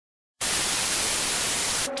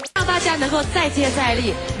家能够再接再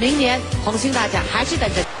厉，明年红星大奖还是等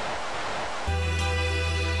着。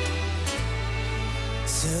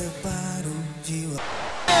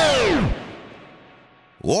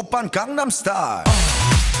 Oppan Gangnam Style.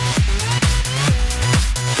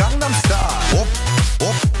 Gangnam Style.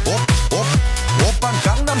 Oppan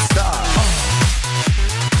Gangnam Style.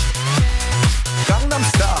 Gangnam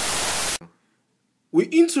Style. We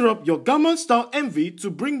interrupt your Gangnam Style envy to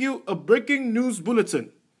bring you a breaking news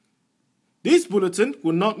bulletin. This bulletin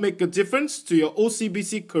will not make a difference to your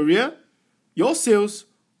OCBC career, your sales,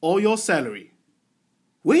 or your salary.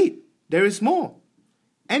 Wait, there is more.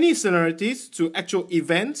 Any similarities to actual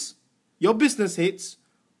events, your business hits,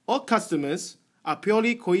 or customers are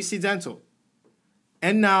purely coincidental.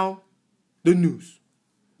 And now, the news.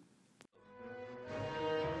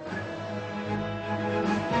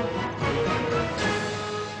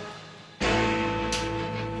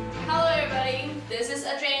 Hello everybody, this is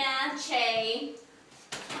Adriana Che.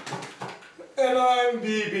 And I'm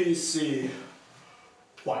BBC.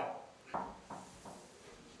 What?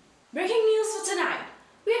 Breaking news for tonight.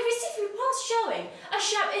 We have received reports showing a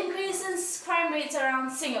sharp increase in crime rates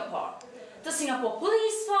around Singapore. The Singapore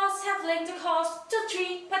police force have linked the cause to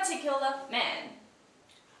 3 particular men.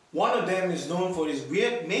 One of them is known for his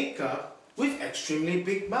weird makeup with extremely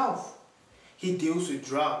big mouth. He deals with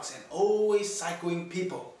drugs and always psychoing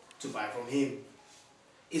people to buy from him.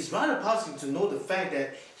 It's rather puzzling to know the fact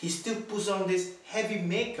that he still puts on this heavy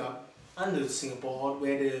makeup under the Singapore hot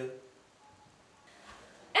weather.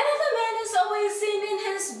 Another man is always seen in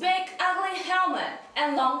his big ugly helmet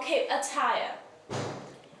and long cape attire.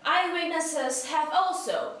 Eyewitnesses have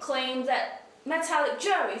also claimed that metallic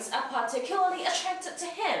jewelries are particularly attracted to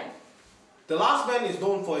him. The last man is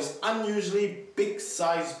known for his unusually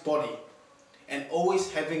big-sized body and always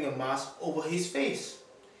having a mask over his face.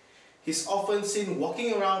 He's often seen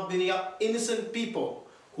walking around beating up innocent people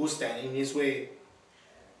who stand in his way.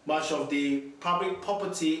 Much of the public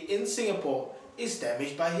property in Singapore is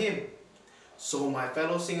damaged by him. So my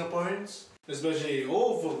fellow Singaporeans, especially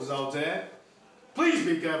old folks out there, please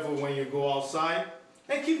be careful when you go outside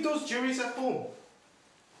and keep those jewelries at home.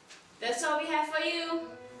 That's all we have for you.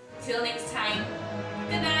 Till next time.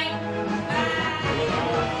 Good night.